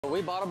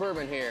We bought a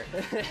bourbon here.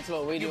 That's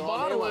what we do You all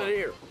day bottle long. it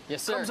here.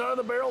 Yes, sir. Comes out of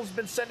the barrel. It's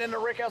been sitting in the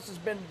rick house. It's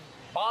been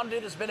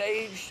bonded. It's been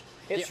aged.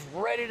 It's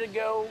ready to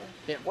go.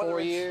 Yeah, Whether 4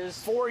 it's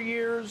years. 4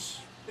 years.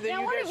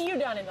 Now, what have you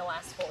done in the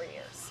last 4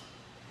 years?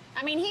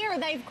 I mean, here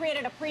they've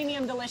created a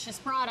premium, delicious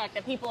product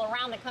that people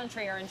around the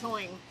country are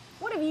enjoying.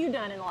 What have you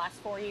done in the last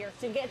 4 years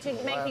to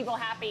make people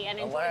happy and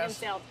enjoy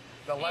themselves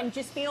and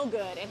just feel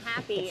good and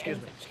happy? Excuse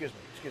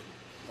me.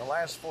 The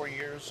last 4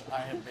 years, I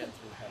have been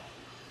through hell.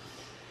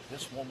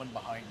 This woman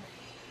behind me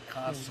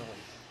constantly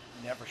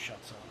never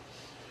shuts up.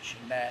 She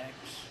nags.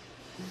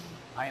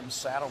 I am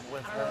saddled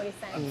with her.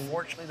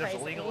 Unfortunately, there's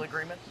a legal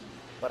agreement,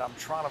 but I'm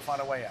trying to find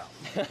a way out.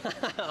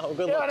 Oh,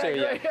 good luck to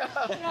you.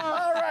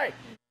 All right.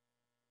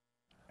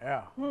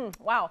 Yeah.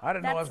 Wow. I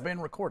didn't know I was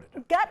being recorded.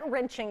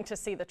 Gut-wrenching to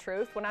see the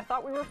truth when I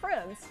thought we were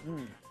friends.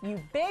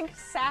 You big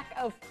sack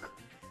of...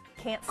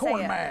 Can't say it.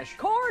 Corn mash.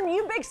 Corn,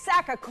 you big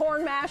sack of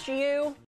corn mash, you.